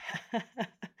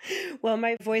Well,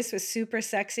 my voice was super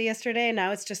sexy yesterday.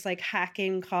 Now it's just like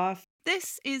hacking cough.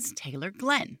 This is Taylor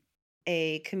Glenn.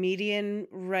 A comedian,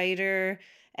 writer,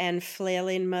 and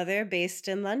flailing mother based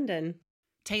in London.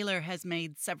 Taylor has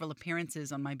made several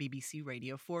appearances on my BBC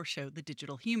Radio 4 show, The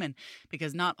Digital Human,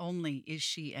 because not only is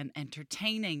she an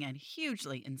entertaining and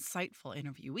hugely insightful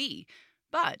interviewee,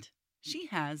 but she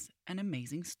has an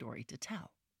amazing story to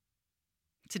tell.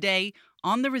 Today,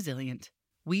 on The Resilient,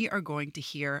 we are going to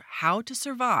hear how to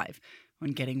survive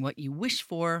when getting what you wish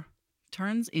for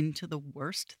turns into the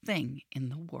worst thing in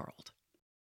the world.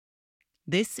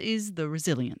 This is The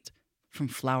Resilient from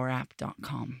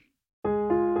flowerapp.com.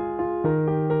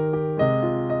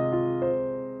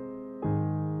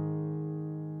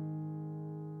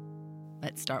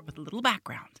 Let's start with a little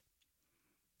background.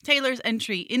 Taylor's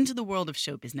entry into the world of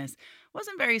show business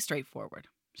wasn't very straightforward.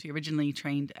 She originally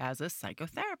trained as a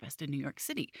psychotherapist in New York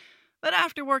City, but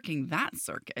after working that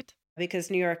circuit,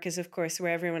 Because New York is, of course,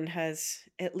 where everyone has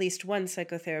at least one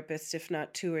psychotherapist, if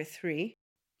not two or three.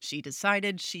 she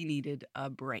decided she needed a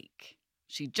break.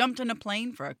 She jumped on a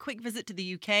plane for a quick visit to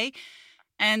the UK,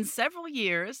 and several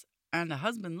years and a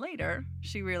husband later,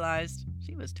 she realized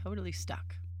she was totally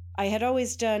stuck. I had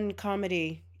always done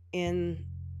comedy in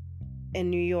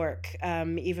New York,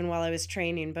 even while I was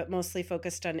training, but mostly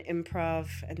focused on improv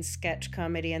and sketch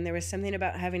comedy. And there was something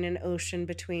about having an ocean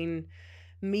between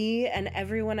me and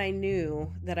everyone I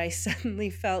knew that I suddenly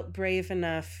felt brave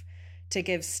enough to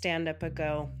give stand-up a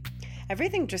go.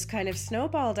 Everything just kind of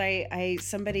snowballed.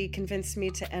 Somebody convinced me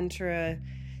to enter a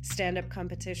stand-up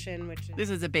competition, This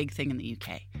is a big thing in the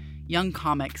UK. Young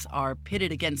comics are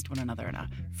pitted against one another in a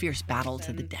fierce battle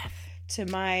to the death. To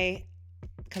my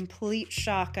complete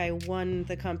shock, I won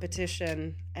the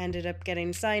competition, ended up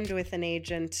getting signed with an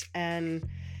agent, and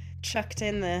chucked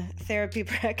in the therapy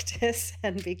practice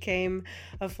and became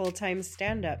a full-time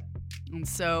stand-up. And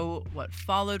so what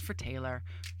followed for Taylor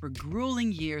were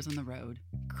grueling years on the road,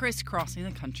 crisscrossing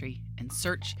the country in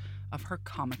search of her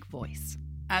comic voice.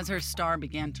 As her star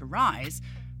began to rise,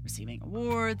 receiving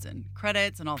awards and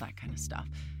credits and all that kind of stuff,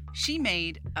 she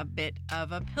made a bit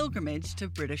of a pilgrimage to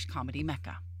British comedy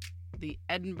Mecca, the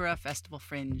Edinburgh Festival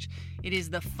Fringe. It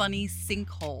is the funny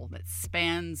sinkhole that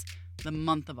spans the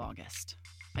month of August.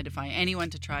 I defy anyone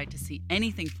to try to see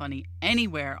anything funny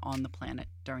anywhere on the planet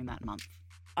during that month.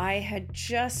 I had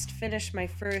just finished my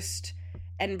first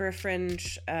Edinburgh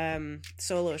Fringe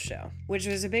solo show, which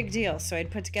was a big deal. So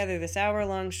I'd put together this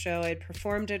hour-long show. I'd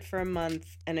performed it for a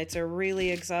month, and it's a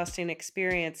really exhausting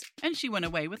experience. And she went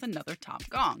away with another top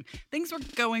gong. Things were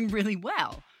going really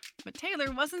well, but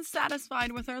Taylor wasn't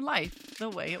satisfied with her life the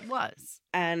way it was.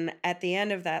 And at the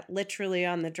end of that, literally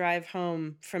on the drive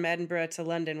home from Edinburgh to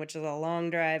London, which is a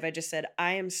long drive, I just said,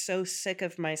 I am so sick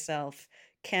of myself.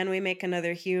 Can we make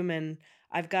another human?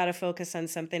 I've got to focus on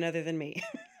something other than me.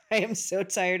 I am so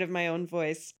tired of my own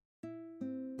voice.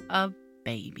 A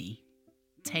baby.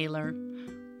 Taylor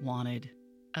wanted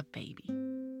a baby.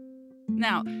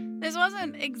 Now, this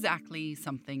wasn't exactly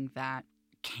something that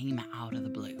came out of the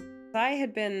blue. I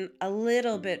had been a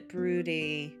little bit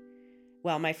broody.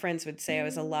 Well, my friends would say I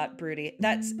was a lot broody.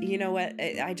 That's, you know what?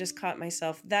 I just caught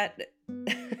myself.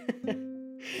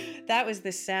 That was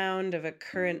the sound of a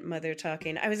current mother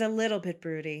talking. I was a little bit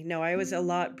broody. No, I was a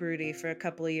lot broody for a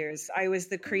couple of years. I was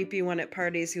the creepy one at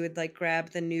parties who would like grab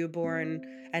the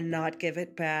newborn and not give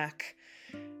it back.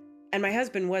 And my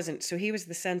husband wasn't, so he was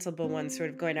the sensible one, sort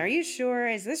of going, are you sure?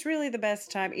 Is this really the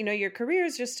best time? You know, your career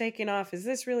is just taking off. Is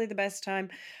this really the best time?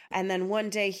 And then one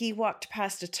day he walked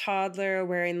past a toddler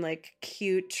wearing like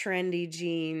cute, trendy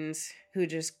jeans who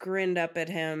just grinned up at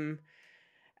him,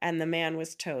 and the man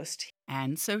was toast.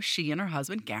 And so she and her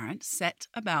husband, Garrett, set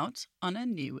about on a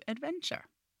new adventure.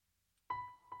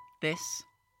 This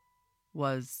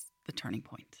was the turning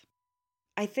point.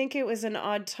 I think it was an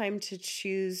odd time to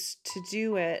choose to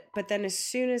do it, but then as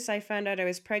soon as I found out I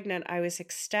was pregnant, I was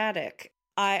ecstatic.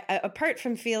 I apart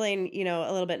from feeling,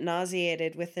 a little bit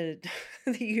nauseated with the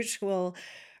usual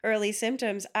early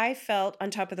symptoms, I felt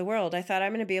on top of the world. I thought,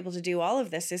 I'm going to be able to do all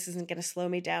of this. This isn't going to slow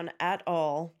me down at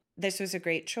all. This was a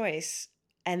great choice.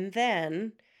 And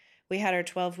then we had our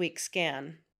 12-week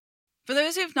scan. For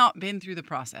those who've not been through the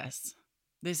process,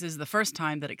 this is the first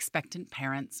time that expectant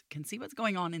parents can see what's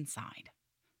going on inside.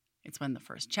 It's when the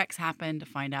first checks happen to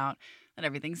find out that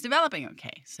everything's developing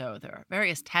okay. So there are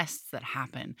various tests that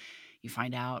happen. You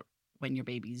find out when your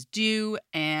baby's due,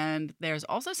 and there's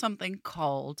also something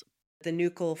called the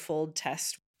nuchal fold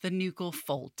test. The nuchal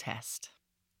fold test.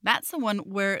 That's the one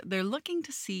where they're looking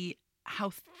to see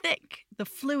how thick the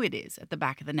fluid is at the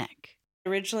back of the neck.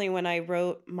 Originally, when I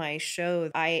wrote my show,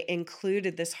 I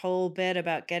included this whole bit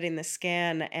about getting the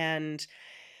scan, and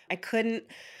I couldn't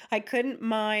I couldn't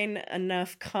mine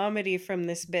enough comedy from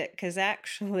this bit because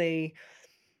actually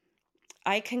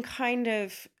I can kind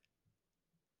of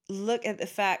look at the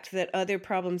fact that other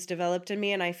problems developed in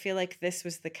me, and I feel like this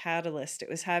was the catalyst. It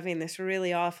was having this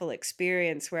really awful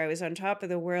experience where I was on top of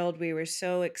the world. We were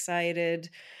so excited.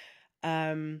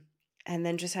 Um, and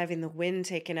then just having the wind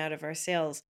taken out of our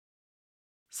sails.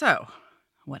 So,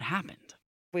 what happened?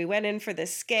 We went in for the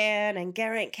scan, and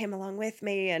Geraint came along with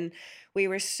me, and we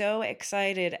were so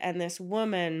excited. And this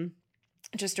woman,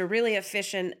 just a really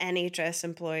efficient NHS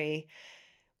employee,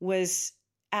 was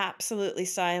absolutely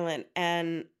silent.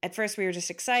 And at first, we were just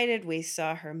excited. We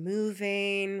saw her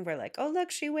moving. We're like, oh,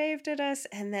 look, she waved at us.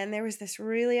 And then there was this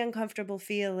really uncomfortable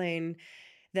feeling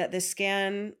that the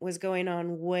scan was going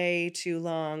on way too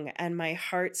long, and my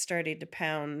heart started to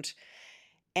pound.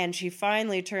 And she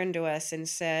finally turned to us and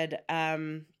said,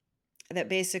 that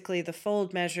basically the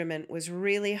fold measurement was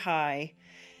really high.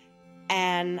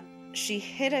 And she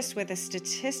hit us with a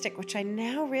statistic, which I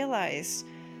now realize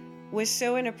was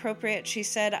so inappropriate. She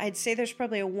said, I'd say there's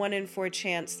probably a 1 in 4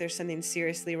 chance there's something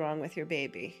seriously wrong with your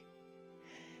baby.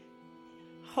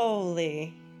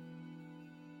 Holy.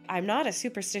 I'm not a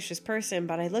superstitious person,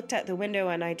 but I looked out the window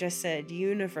and I just said,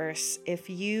 universe, if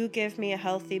you give me a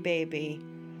healthy baby,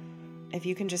 if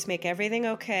you can just make everything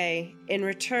okay, in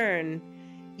return,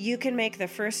 you can make the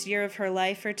first year of her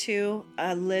life or two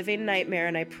a living nightmare,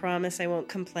 and I promise I won't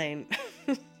complain.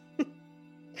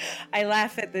 I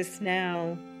laugh at this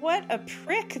now. What a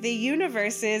prick the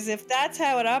universe is if that's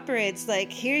how it operates.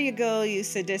 Like, here you go, you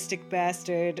sadistic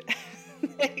bastard.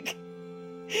 Like,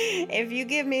 if you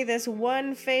give me this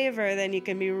one favor, then you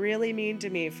can be really mean to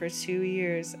me for 2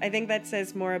 years. I think that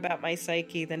says more about my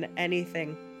psyche than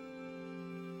anything.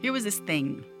 Here was this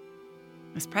thing,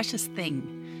 this precious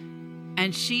thing.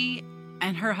 And she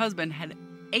and her husband had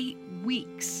 8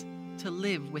 weeks to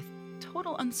live with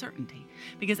total uncertainty.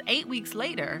 Because 8 weeks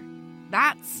later,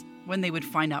 that's when they would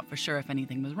find out for sure if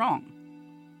anything was wrong.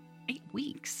 8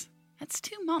 weeks? That's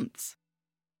 2 months.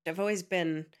 I've always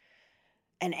been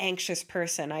an anxious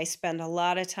person. I spend a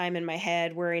lot of time in my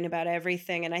head worrying about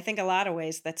everything. And I think a lot of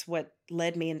ways that's what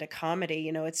led me into comedy.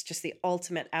 You know, it's just the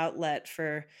ultimate outlet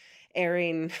for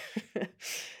airing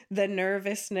the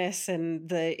nervousness and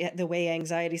the way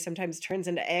anxiety sometimes turns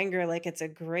into anger. Like, it's a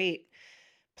great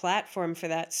platform for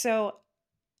that. So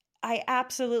I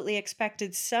absolutely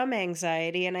expected some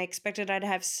anxiety, and I expected I'd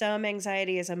have some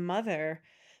anxiety as a mother,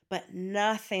 but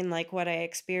nothing like what I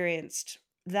experienced.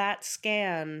 That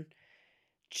scan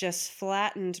just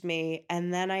flattened me,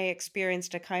 and then I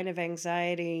experienced a kind of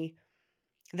anxiety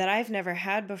that I've never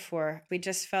had before. We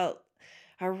just felt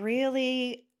a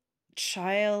really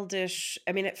childish,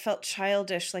 I mean, it felt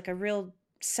childish, like a real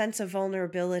sense of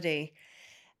vulnerability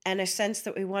and a sense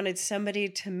that we wanted somebody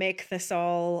to make this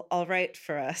all right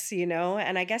for us, you know?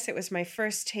 And I guess it was my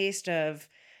first taste of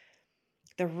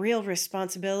the real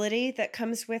responsibility that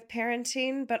comes with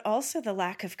parenting, but also the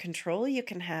lack of control you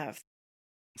can have.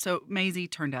 So Maisie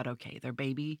turned out okay. Their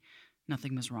baby,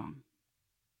 nothing was wrong.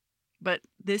 But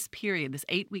this period, this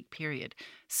 8-week period,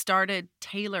 started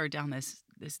Taylor down this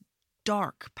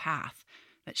dark path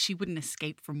that she wouldn't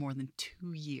escape for more than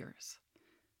 2 years.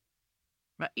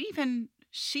 But even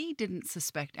she didn't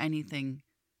suspect anything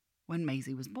when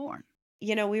Maisie was born.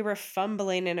 You know, we were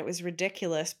fumbling and it was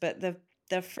ridiculous, but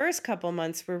the first couple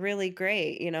months were really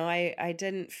great. You know, I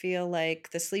didn't feel like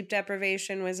the sleep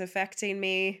deprivation was affecting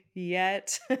me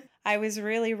yet. I was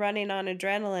really running on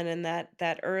adrenaline and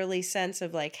that early sense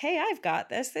of like, hey, I've got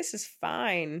this. This is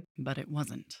fine. But it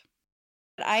wasn't.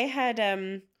 I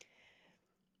had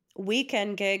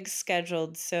weekend gigs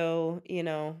scheduled, so, you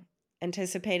know,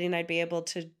 anticipating I'd be able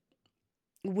to,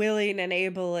 willing and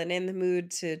able and in the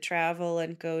mood to travel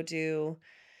and go do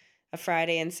a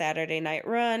Friday and Saturday night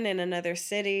run in another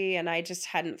city. And I just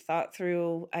hadn't thought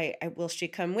through, I will she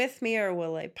come with me or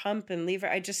will I pump and leave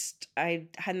her? I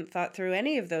hadn't thought through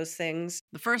any of those things.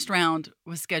 The first round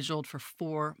was scheduled for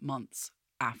 4 months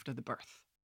after the birth.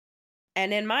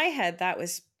 And in my head, that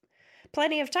was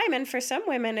plenty of time. And for some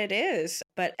women, it is.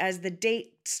 But as the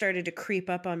date started to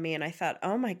creep up on me, and I thought,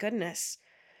 oh my goodness,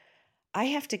 I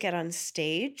have to get on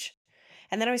stage.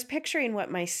 And then I was picturing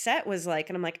what my set was like.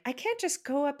 And I'm like, I can't just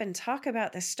go up and talk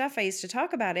about the stuff I used to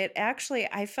talk about. It actually,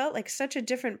 I felt like such a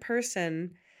different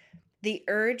person. The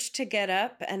urge to get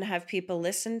up and have people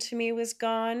listen to me was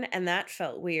gone. And that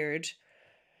felt weird.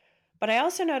 But I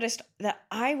also noticed that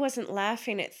I wasn't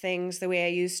laughing at things the way I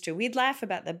used to. We'd laugh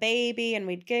about the baby and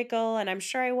we'd giggle. And I'm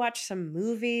sure I watched some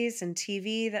movies and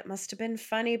TV that must have been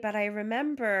funny. But I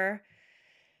remember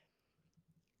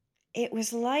It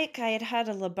was like I had had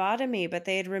a lobotomy, but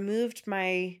they had removed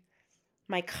my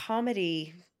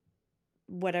comedy,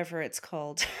 whatever it's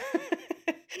called.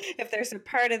 If there's a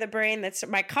part of the brain that's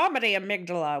my comedy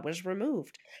amygdala was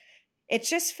removed. It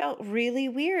just felt really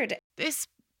weird. This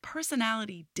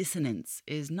personality dissonance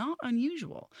is not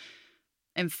unusual.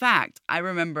 In fact, I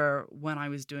remember when I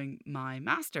was doing my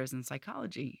master's in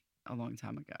psychology a long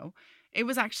time ago, it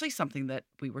was actually something that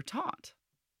we were taught.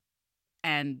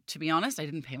 And to be honest, I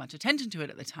didn't pay much attention to it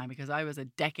at the time because I was a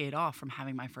decade off from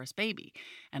having my first baby.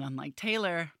 And unlike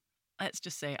Taylor, let's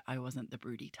just say I wasn't the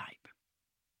broody type.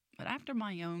 But after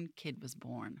my own kid was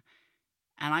born,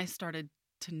 and I started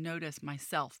to notice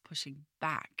myself pushing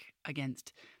back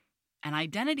against an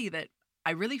identity that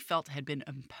I really felt had been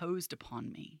imposed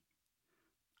upon me,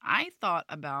 I thought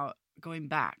about going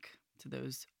back to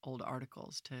those old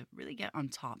articles to really get on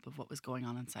top of what was going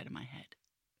on inside of my head.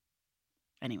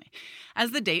 Anyway, as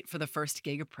the date for the first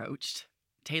gig approached,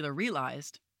 Taylor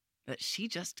realized that she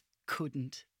just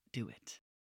couldn't do it.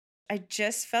 I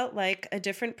just felt like a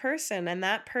different person, and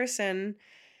that person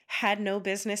had no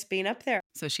business being up there.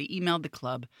 So she emailed the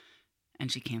club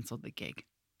and she canceled the gig.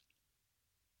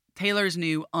 Taylor's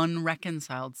new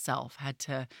unreconciled self had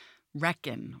to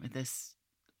reckon with this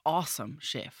awesome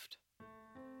shift.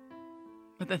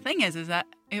 But the thing is that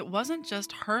it wasn't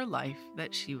just her life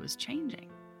that she was changing.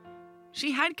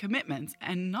 She had commitments,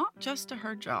 and not just to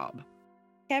her job.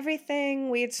 Everything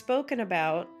we had spoken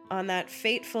about on that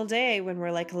fateful day when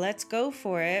we're like, let's go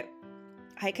for it,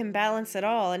 I can balance it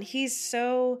all. And he's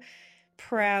so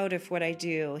proud of what I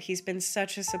do. He's been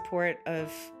such a support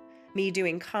of me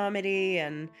doing comedy,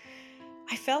 and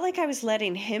I felt like I was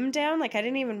letting him down. Like, I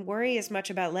didn't even worry as much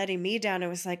about letting me down. It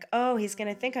was like, oh, he's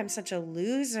going to think I'm such a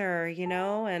loser,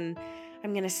 and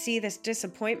I'm going to see this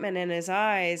disappointment in his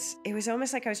eyes. It was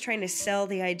almost like I was trying to sell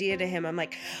the idea to him. I'm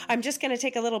like, I'm just going to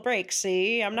take a little break,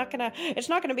 see? It's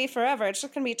not going to be forever. It's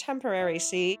just going to be temporary,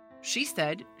 see? She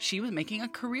said she was making a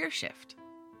career shift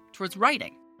towards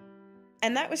writing.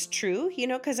 And that was true,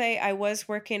 because I was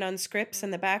working on scripts in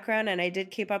the background, and I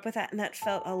did keep up with that, and that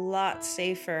felt a lot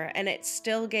safer. And it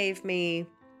still gave me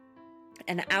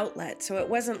an outlet. So it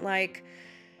wasn't like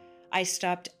I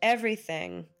stopped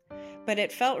everything, but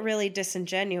it felt really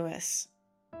disingenuous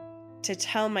to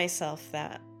tell myself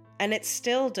that. And it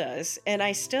still does. And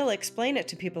I still explain it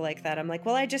to people like that. I'm like,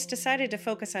 well, I just decided to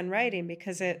focus on writing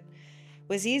because it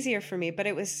was easier for me, but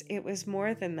it was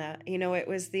more than that. It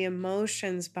was the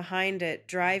emotions behind it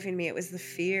driving me. It was the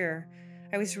fear.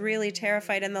 I was really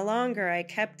terrified, and the longer I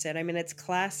kept it, it's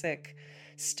classic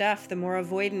stuff. The more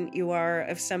avoidant you are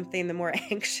of something, the more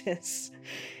anxious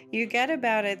you get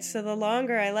about it. So the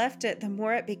longer I left it, the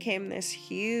more it became this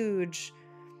huge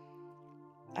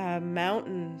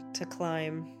mountain to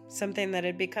climb, something that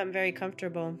had become very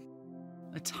comfortable.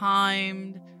 The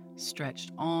time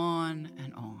stretched on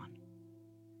and on.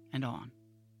 And on.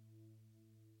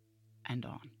 And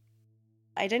on.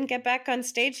 I didn't get back on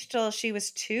stage till she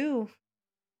was 2.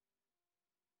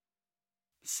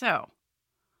 So,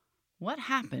 what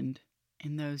happened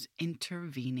in those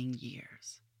intervening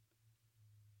years?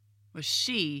 Was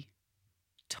she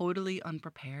totally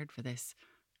unprepared for this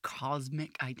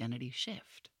cosmic identity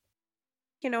shift?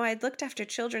 I'd looked after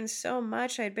children so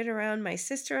much. I'd been around my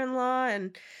sister-in-law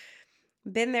and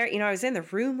been there. I was in the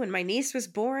room when my niece was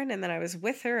born, and then I was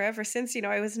with her ever since.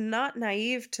 I was not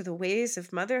naive to the ways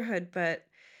of motherhood, but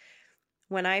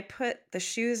when I put the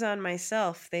shoes on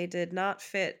myself, they did not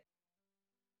fit.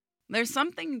 There's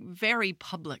something very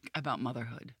public about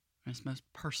motherhood, its most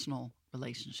personal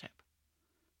relationship.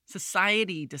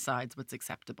 Society decides what's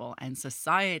acceptable, and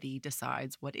society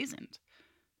decides what isn't.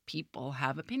 People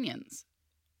have opinions.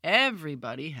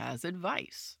 Everybody has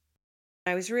advice.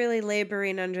 I was really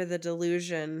laboring under the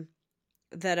delusion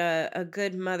that a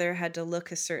good mother had to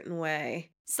look a certain way.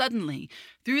 Suddenly,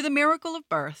 through the miracle of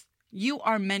birth, you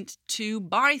are meant to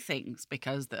buy things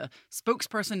because the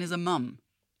spokesperson is a mum.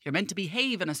 You're meant to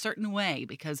behave in a certain way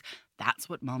because that's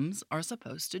what mums are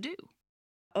supposed to do.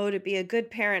 Oh, to be a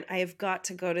good parent, I have got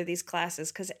to go to these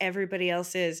classes because everybody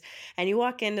else is. And you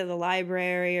walk into the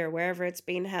library or wherever it's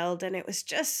being held, and it was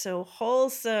just so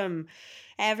wholesome.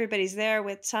 Everybody's there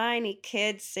with tiny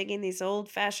kids singing these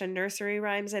old-fashioned nursery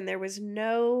rhymes, and there was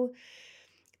no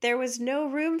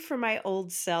room for my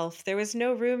old self. There was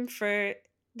no room for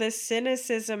the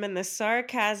cynicism and the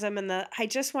sarcasm and I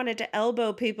just wanted to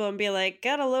elbow people and be like,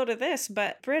 get a load of this.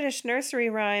 But British nursery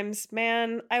rhymes,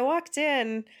 man, I walked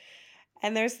in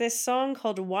and there's this song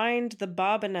called Wind the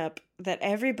Bobbin Up that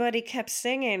everybody kept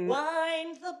singing.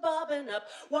 Wind the bobbin up,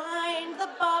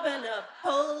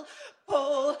 pull,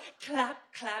 pull, clap,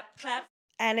 clap, clap.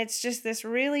 And it's just this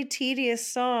really tedious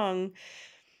song.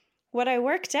 What I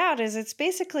worked out is it's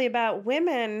basically about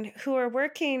women who are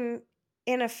working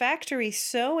in a factory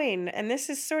sewing, and this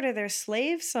is sort of their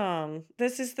slave song.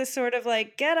 This is the sort of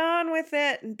like, get on with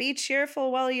it and be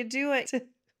cheerful while you do it.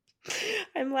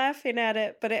 I'm laughing at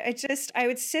it, but I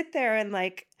would sit there and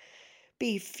like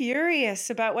be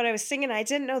furious about what I was singing. I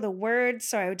didn't know the words,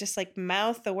 so I would just like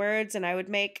mouth the words, and I would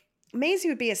make Maisie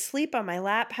would be asleep on my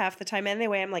lap half the time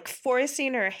anyway. I'm like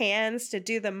forcing her hands to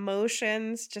do the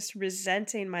motions, just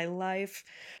resenting my life.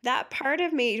 That part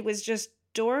of me was just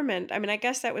dormant. I mean, I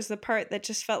guess that was the part that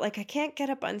just felt like I can't get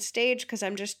up on stage because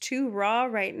I'm just too raw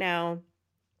right now.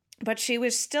 But she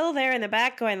was still there in the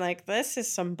back going like, this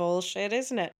is some bullshit,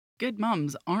 isn't it? Good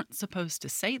mums aren't supposed to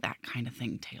say that kind of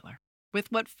thing, Taylor. With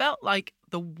what felt like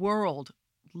the world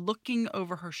looking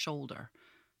over her shoulder,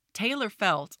 Taylor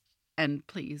felt, and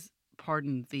please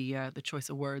pardon the choice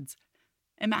of words,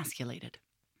 emasculated.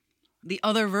 The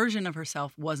other version of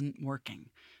herself wasn't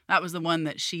working. That was the one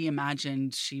that she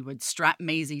imagined she would strap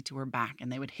Maisie to her back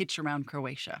and they would hitch around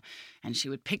Croatia and she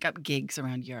would pick up gigs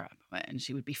around Europe and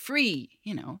she would be free,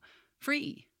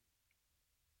 free.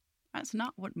 That's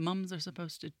not what mums are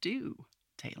supposed to do,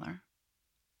 Taylor.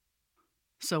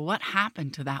 So what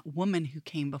happened to that woman who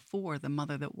came before the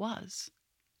mother that was?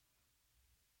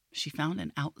 She found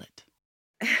an outlet.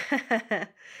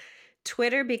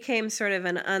 Twitter became sort of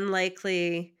an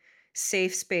unlikely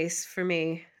safe space for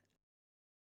me.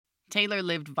 Taylor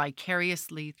lived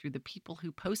vicariously through the people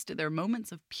who posted their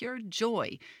moments of pure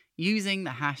joy using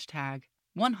the hashtag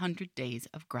 100 Days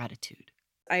of Gratitude.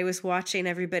 I was watching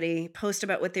everybody post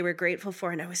about what they were grateful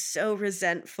for, and I was so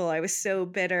resentful. I was so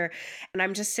bitter. And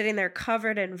I'm just sitting there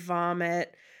covered in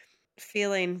vomit,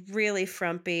 feeling really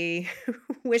frumpy,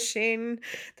 wishing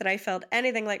that I felt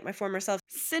anything like my former self.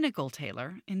 Cynical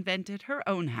Taylor invented her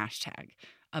own hashtag,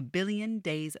 1,000,000,000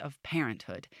 Days of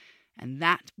Parenthood, and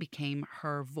that became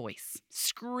her voice,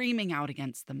 screaming out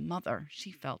against the mother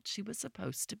she felt she was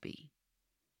supposed to be.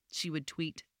 She would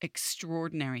tweet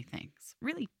extraordinary things,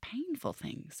 really painful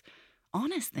things,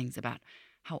 honest things about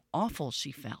how awful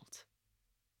she felt.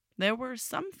 There were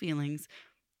some feelings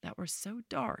that were so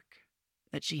dark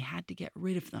that she had to get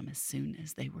rid of them as soon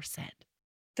as they were said.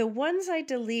 The ones I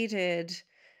deleted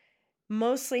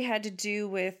mostly had to do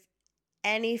with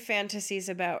any fantasies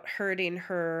about hurting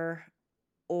her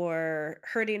or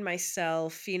hurting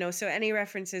myself, so any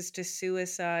references to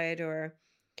suicide or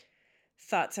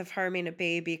thoughts of harming a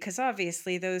baby, because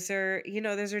obviously those are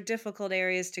difficult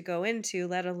areas to go into,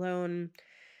 let alone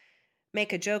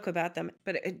make a joke about them.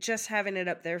 But just having it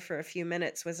up there for a few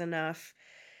minutes was enough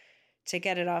to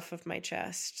get it off of my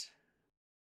chest.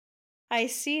 I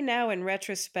see now in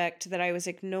retrospect that I was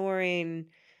ignoring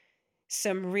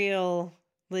some real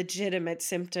legitimate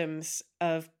symptoms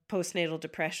of postnatal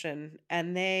depression,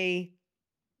 and they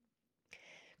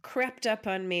crept up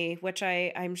on me, which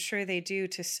I'm sure they do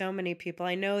to so many people.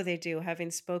 I know they do,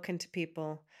 having spoken to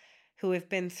people who have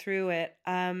been through it.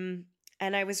 And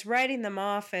I was writing them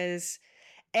off as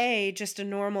just a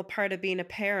normal part of being a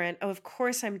parent. Oh, of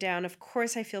course I'm down. Of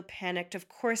course I feel panicked. Of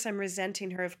course I'm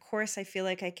resenting her. Of course I feel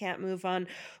like I can't move on.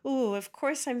 Ooh, of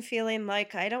course I'm feeling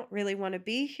like I don't really want to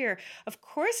be here. Of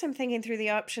course I'm thinking through the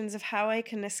options of how I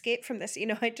can escape from this.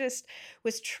 I just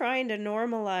was trying to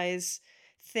normalize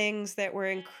things that were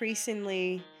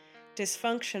increasingly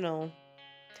dysfunctional.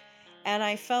 And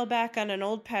I fell back on an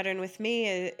old pattern with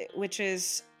me, which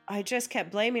is I just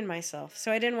kept blaming myself.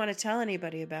 So I didn't want to tell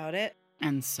anybody about it.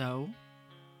 And so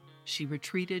she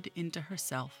retreated into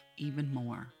herself even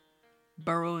more,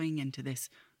 burrowing into this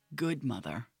good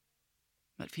mother,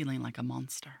 but feeling like a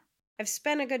monster. I've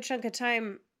spent a good chunk of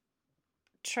time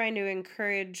trying to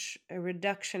encourage a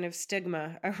reduction of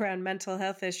stigma around mental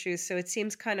health issues. So it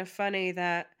seems kind of funny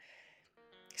that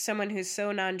someone who's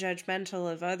so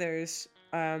non-judgmental of others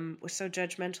was so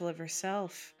judgmental of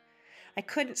herself. I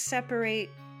couldn't separate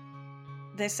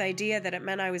this idea that it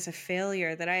meant I was a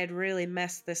failure, that I had really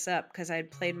messed this up because I had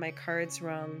played my cards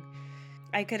wrong.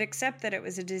 I could accept that it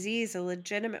was a disease, a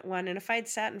legitimate one, and if I'd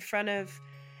sat in front of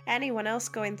anyone else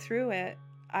going through it,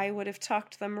 I would have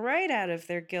talked them right out of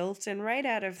their guilt and right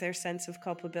out of their sense of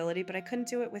culpability, but I couldn't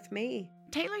do it with me.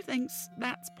 Taylor thinks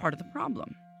that's part of the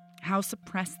problem, how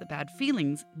suppressed the bad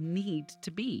feelings need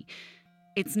to be.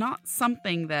 It's not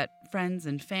something that friends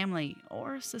and family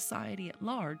or society at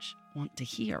large want to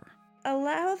hear.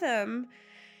 Allow them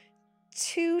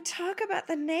to talk about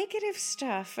the negative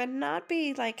stuff and not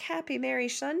be like happy, merry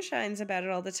sunshines about it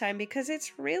all the time, because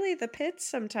it's really the pits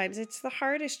sometimes. It's the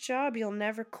hardest job. You'll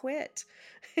never quit.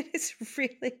 It's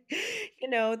really,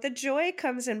 the joy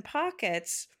comes in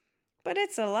pockets, But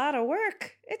it's a lot of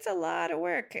work. It's a lot of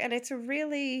work. And it's a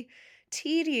really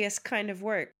tedious kind of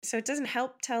work. So it doesn't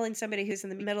help telling somebody who's in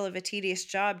the middle of a tedious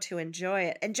job to enjoy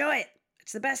it. Enjoy it.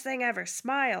 It's the best thing ever.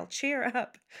 Smile, cheer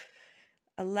up,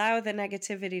 allow the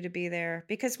negativity to be there.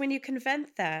 Because when you can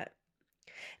vent that,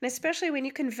 and especially when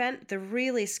you can vent the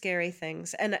really scary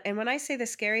things, and when I say the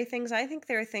scary things, I think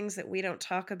there are things that we don't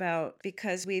talk about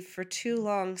because we've for too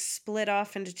long split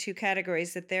off into two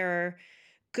categories, that there are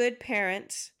good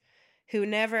parents who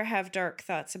never have dark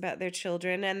thoughts about their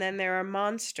children, and then there are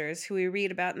monsters who we read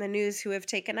about in the news who have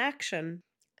taken action.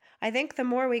 I think the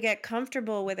more we get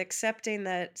comfortable with accepting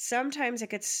that sometimes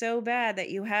it gets so bad that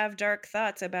you have dark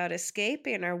thoughts about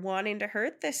escaping or wanting to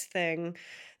hurt this thing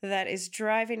that is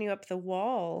driving you up the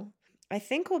wall, I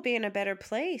think we'll be in a better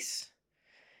place.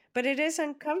 But it is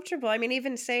uncomfortable. I mean,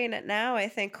 even saying it now, I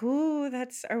think, ooh,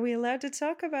 are we allowed to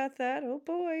talk about that? Oh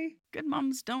boy. Good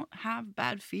moms don't have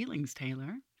bad feelings,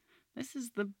 Taylor. This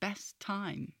is the best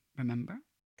time, remember?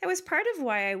 That was part of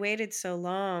why I waited so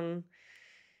long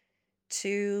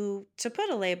to put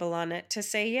a label on it, to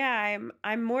say, yeah,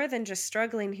 I'm more than just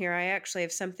struggling here. I actually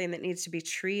have something that needs to be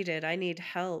treated. I need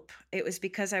help. It was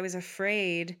because I was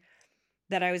afraid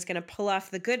that I was going to pull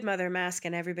off the good mother mask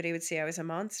and everybody would see I was a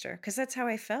monster, because that's how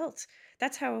I felt.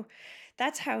 That's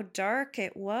how dark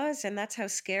it was, and that's how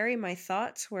scary my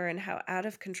thoughts were and how out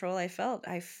of control I felt.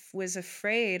 Was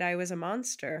afraid I was a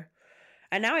monster.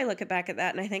 And now I look back at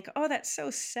that and I think, oh, that's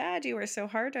so sad. You were so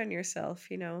hard on yourself,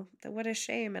 what a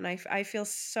shame. And I feel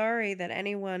sorry that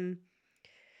anyone,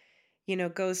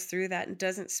 goes through that and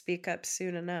doesn't speak up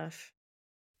soon enough.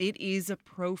 It is a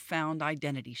profound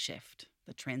identity shift,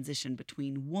 the transition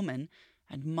between woman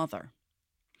and mother.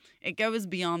 It goes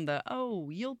beyond the, oh,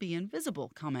 you'll be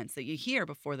invisible comments that you hear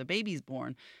before the baby's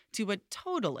born, to a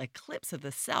total eclipse of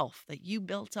the self that you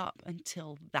built up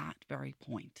until that very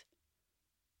point.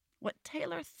 What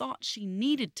Taylor thought she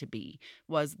needed to be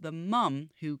was the mum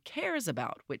who cares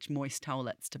about which moist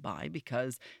towelettes to buy,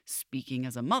 because speaking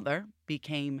as a mother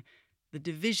became the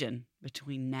division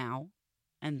between now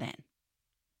and then.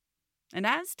 And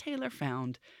as Taylor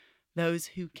found, those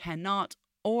who cannot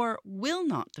or will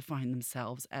not define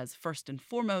themselves as first and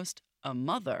foremost a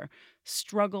mother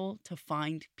struggle to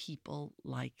find people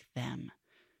like them,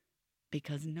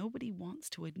 because nobody wants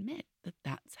to admit that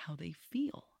that's how they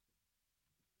feel.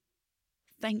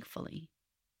 Thankfully,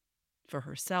 for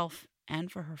herself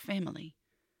and for her family,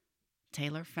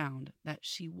 Taylor found that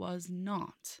she was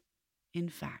not, in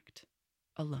fact,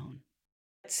 alone.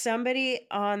 Somebody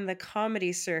on the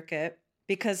comedy circuit,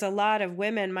 because a lot of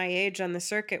women my age on the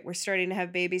circuit were starting to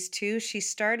have babies too, she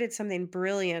started something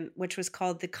brilliant, which was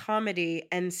called the Comedy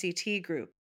NCT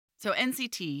group. So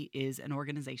NCT is an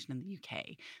organization in the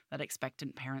UK that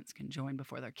expectant parents can join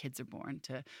before their kids are born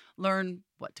to learn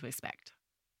what to expect.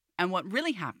 And what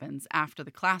really happens after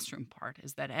the classroom part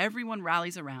is that everyone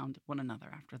rallies around one another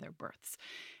after their births.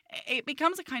 It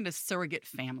becomes a kind of surrogate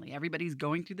family. Everybody's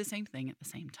going through the same thing at the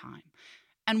same time.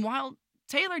 And while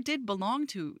Taylor did belong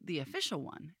to the official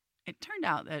one, it turned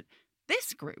out that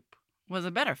this group was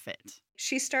a better fit.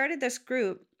 She started this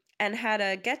group and had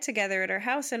a get-together at her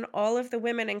house, and all of the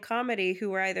women in comedy who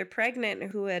were either pregnant or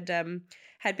who had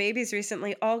had babies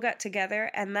recently all got together,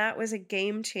 and that was a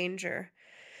game changer.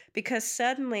 Because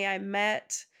suddenly I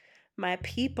met my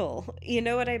people. You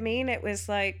know what I mean? It was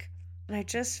like, I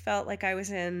just felt like I was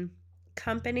in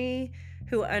company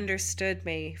who understood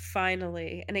me,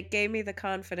 finally. And it gave me the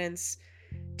confidence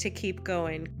to keep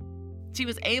going. She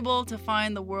was able to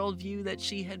find the worldview that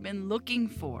she had been looking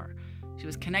for. She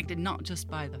was connected not just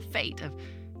by the fate of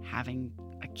having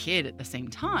a kid at the same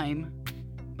time,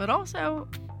 but also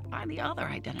by the other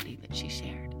identity that she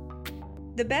shared.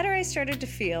 The better I started to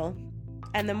feel,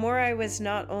 and the more I was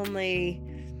not only,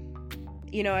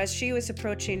 as she was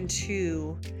approaching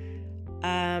 2,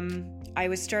 I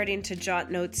was starting to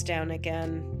jot notes down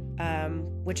again,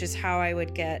 which is how I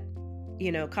would get,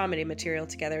 comedy material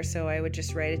together. So I would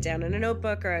just write it down in a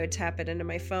notebook, or I would tap it into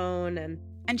my phone.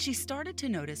 And she started to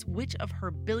notice which of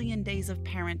her billion days of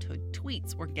parenthood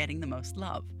tweets were getting the most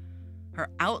love. Her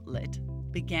outlet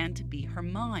began to be her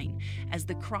mind, as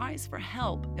the cries for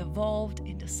help evolved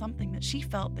into something that she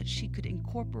felt that she could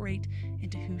incorporate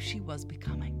into who she was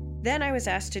becoming. Then I was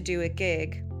asked to do a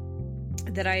gig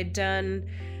that I had done.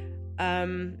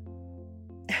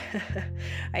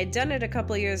 I'd done it a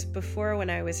couple years before when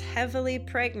I was heavily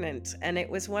pregnant, and it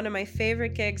was one of my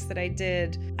favorite gigs that I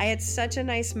did. I had such a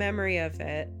nice memory of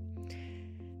it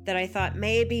that I thought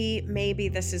maybe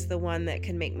this is the one that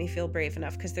can make me feel brave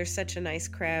enough, because there's such a nice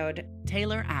crowd.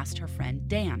 Taylor asked her friend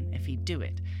Dan if he'd do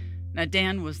it. Now,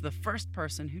 Dan was the first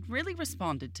person who'd really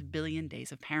responded to Billion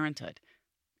Days of Parenthood.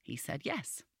 He said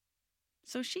yes.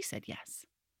 So she said yes.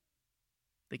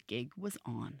 The gig was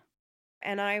on.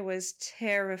 And I was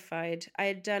terrified. I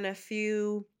had done a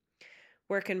few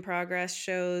work in progress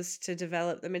shows to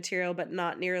develop the material, but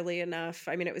not nearly enough.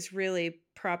 I mean, it was really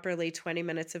properly 20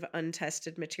 minutes of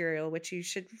untested material, which you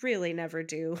should really never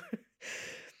do.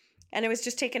 And it was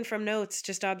just taken from notes,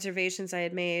 just observations I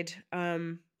had made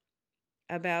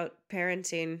about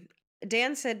parenting.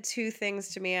 Dan said two things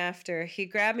to me after. He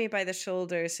grabbed me by the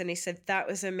shoulders and he said, "That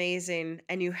was amazing.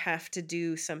 And you have to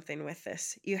do something with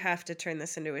this. You have to turn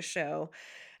this into a show."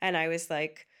 And I was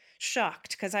like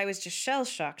shocked because I was just shell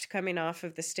shocked coming off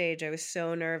of the stage. I was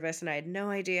so nervous and I had no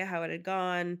idea how it had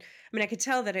gone. I mean, I could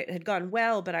tell that it had gone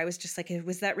well, but I was just like,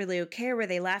 was that really okay? Or were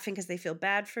they laughing because they feel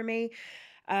bad for me?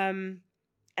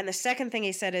 And the second thing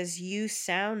he said is, "You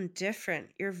sound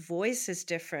different. Your voice is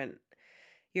different.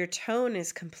 Your tone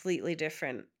is completely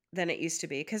different than it used to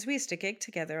be," because we used to gig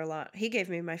together a lot. He gave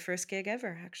me my first gig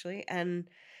ever, actually. And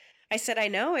I said, "I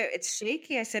know it's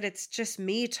shaky." I said, "It's just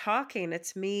me talking.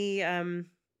 It's me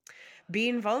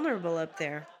being vulnerable up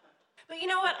there." But you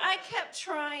know what? I kept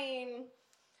trying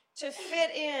to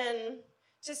fit in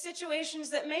to situations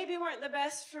that maybe weren't the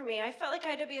best for me. I felt like I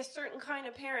had to be a certain kind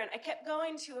of parent. I kept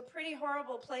going to a pretty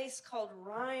horrible place called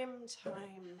Rhyme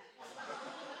Time.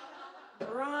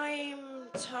 Rhyme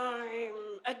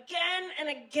Time. Again and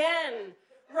again.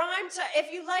 Rhyme time.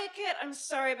 If you like it, I'm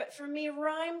sorry, but for me,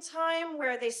 Rhyme Time,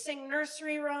 where they sing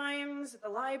nursery rhymes at the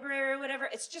library or whatever,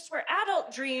 it's just where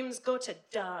adult dreams go to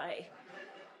die.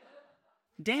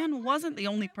 Dan wasn't the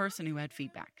only person who had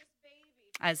feedback.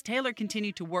 As Taylor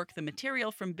continued to work the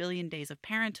material from Billion Days of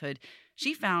Parenthood,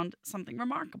 she found something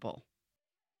remarkable.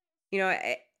 You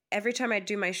know, every time I'd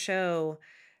do my show,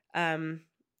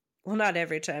 well, not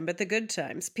every time, but the good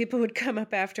times, people would come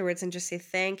up afterwards and just say,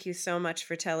 "Thank you so much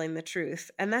for telling the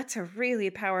truth." And that's a really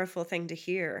powerful thing to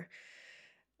hear.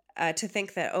 To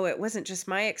think that, oh, it wasn't just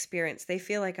my experience. They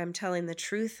feel like I'm telling the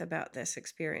truth about this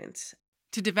experience.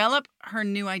 To develop her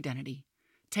new identity,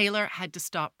 Taylor had to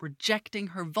stop rejecting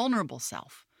her vulnerable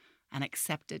self and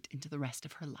accept it into the rest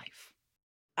of her life.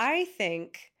 I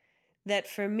think that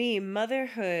for me,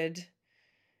 motherhood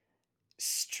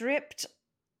stripped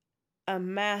a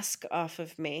mask off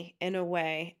of me in a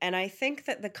way. And I think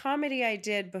that the comedy I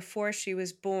did before she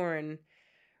was born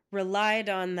relied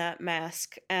on that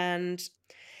mask. And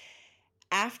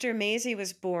after Maisie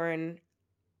was born,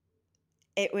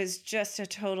 it was just a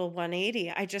total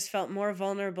 180. I just felt more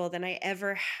vulnerable than I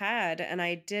ever had. And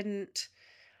I didn't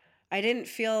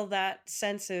feel that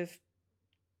sense of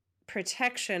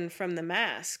protection from the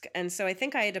mask. And so I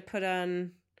think I had to put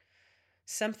on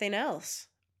something else.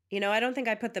 You know, I don't think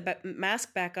I put the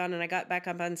mask back on and I got back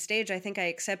up on stage. I think I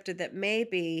accepted that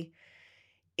maybe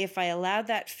if I allowed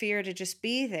that fear to just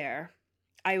be there,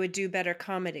 I would do better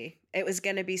comedy. It was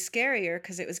going to be scarier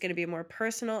because it was going to be more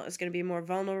personal. It was going to be more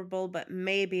vulnerable, but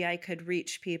maybe I could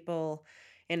reach people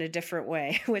in a different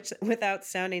way, which without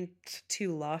sounding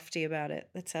too lofty about it.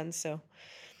 That sounds so,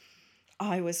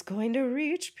 I was going to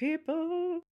reach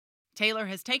people. Taylor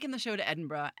has taken the show to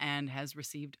Edinburgh and has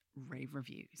received rave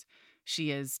reviews. She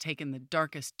has taken the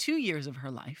darkest 2 years of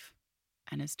her life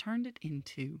and has turned it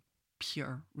into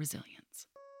pure resilience.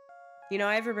 You know,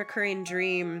 I have a recurring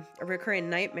dream, a recurring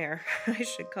nightmare, I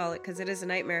should call it, because it is a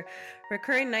nightmare.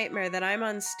 Recurring nightmare that I'm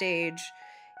on stage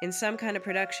in some kind of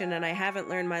production and I haven't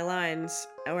learned my lines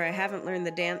or I haven't learned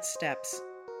the dance steps.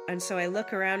 And so I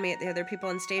look around me at the other people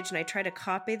on stage and I try to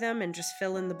copy them and just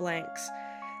fill in the blanks.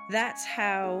 That's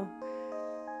how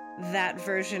that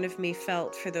version of me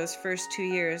felt for those first 2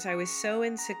 years. I was so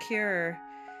insecure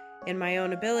in my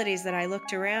own abilities that I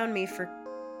looked around me for,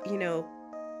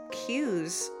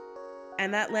 cues.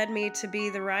 And that led me to be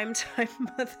the Rhyme Time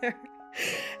mother.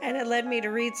 And it led me to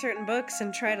read certain books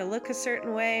and try to look a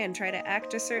certain way and try to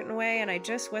act a certain way. And I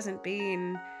just wasn't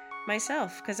being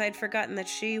myself because I'd forgotten that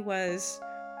she was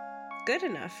good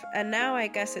enough. And now I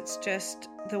guess it's just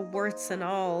the warts and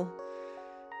all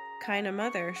kind of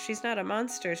mother. She's not a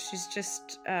monster. She's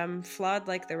just flawed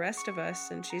like the rest of us.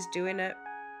 And she's doing it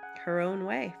her own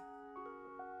way.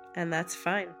 And that's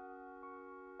fine.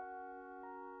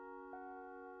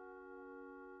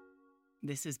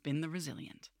 This has been The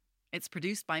Resilient. It's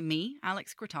produced by me,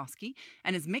 Aleks Krotoski,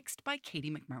 and is mixed by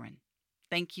Katie McMurran.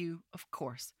 Thank you, of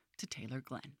course, to Taylor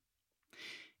Glenn.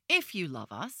 If you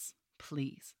love us,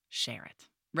 please share it.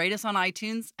 Rate us on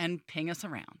iTunes and ping us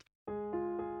around.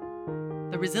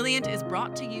 The Resilient is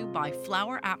brought to you by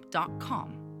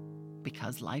flowerapp.com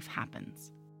because life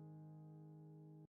happens.